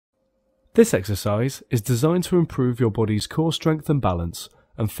This exercise is designed to improve your body's core strength and balance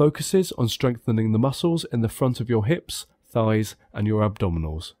and focuses on strengthening the muscles in the front of your hips, thighs and your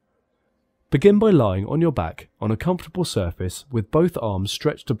abdominals. Begin by lying on your back on a comfortable surface with both arms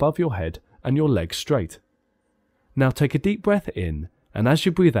stretched above your head and your legs straight. Now take a deep breath in, and as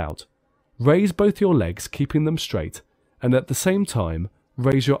you breathe out, raise both your legs keeping them straight, and at the same time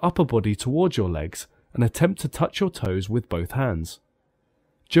raise your upper body towards your legs and attempt to touch your toes with both hands.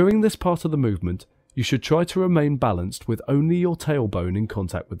 During this part of the movement, you should try to remain balanced with only your tailbone in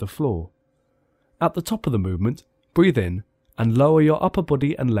contact with the floor. At the top of the movement, breathe in and lower your upper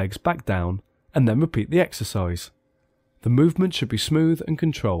body and legs back down, and then repeat the exercise. The movement should be smooth and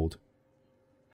controlled,